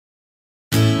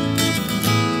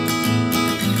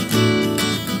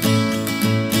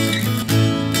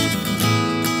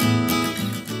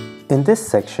In this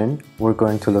section, we're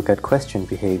going to look at question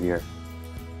behavior.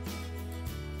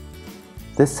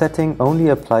 This setting only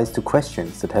applies to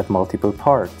questions that have multiple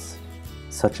parts,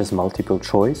 such as multiple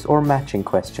choice or matching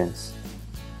questions.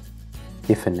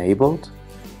 If enabled,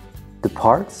 the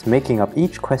parts making up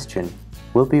each question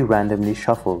will be randomly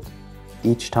shuffled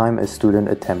each time a student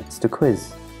attempts the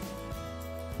quiz.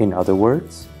 In other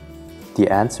words, the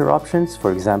answer options,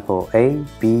 for example A,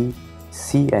 B,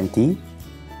 C and D,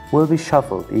 will be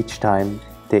shuffled each time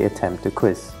they attempt the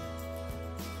quiz.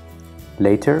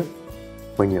 Later,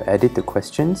 when you edit the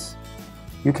questions,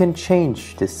 you can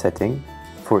change this setting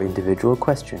for individual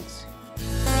questions.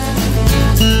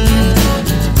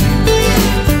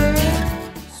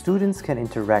 Students can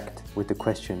interact with the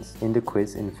questions in the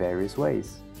quiz in various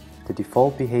ways. The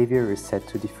default behavior is set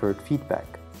to deferred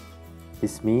feedback.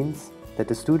 This means that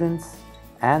the students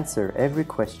answer every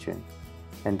question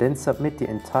and then submit the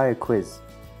entire quiz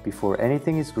before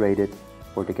anything is graded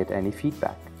or they get any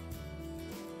feedback.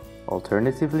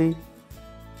 Alternatively,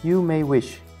 you may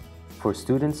wish for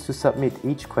students to submit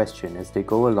each question as they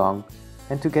go along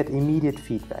and to get immediate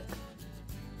feedback.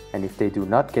 And if they do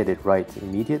not get it right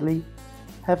immediately,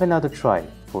 have another try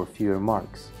for fewer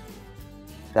marks.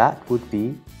 That would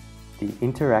be the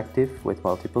interactive with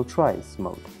multiple tries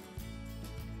mode.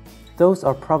 Those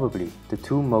are probably the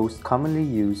two most commonly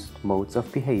used modes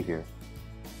of behavior.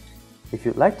 If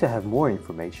you'd like to have more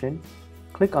information,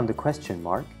 click on the question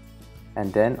mark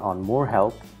and then on More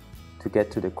Help to get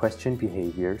to the Question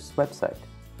Behaviors website.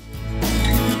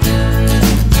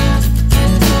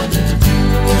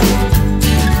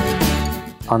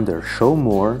 Under Show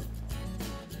More,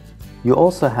 you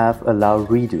also have Allow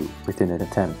Redo within an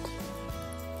attempt.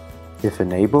 If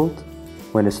enabled,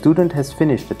 when a student has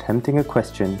finished attempting a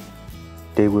question,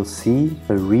 they will see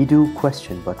a Redo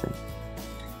Question button.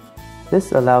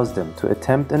 This allows them to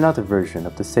attempt another version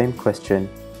of the same question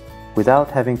without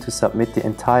having to submit the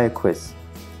entire quiz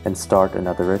and start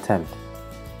another attempt.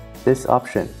 This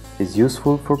option is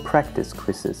useful for practice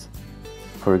quizzes,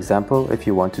 for example if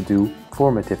you want to do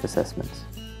formative assessments.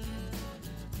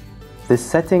 This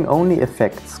setting only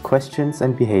affects questions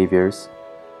and behaviors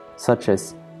such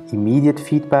as immediate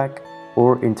feedback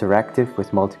or interactive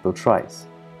with multiple tries,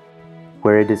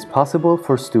 where it is possible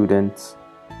for students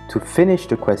to finish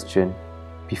the question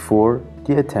before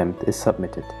the attempt is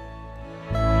submitted.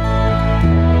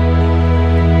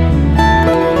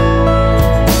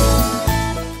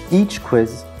 Each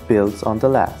quiz builds on the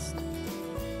last.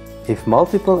 If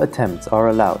multiple attempts are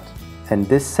allowed and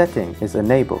this setting is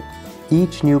enabled,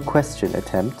 each new question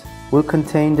attempt will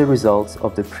contain the results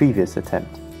of the previous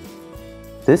attempt.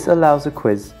 This allows a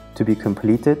quiz to be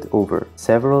completed over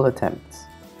several attempts.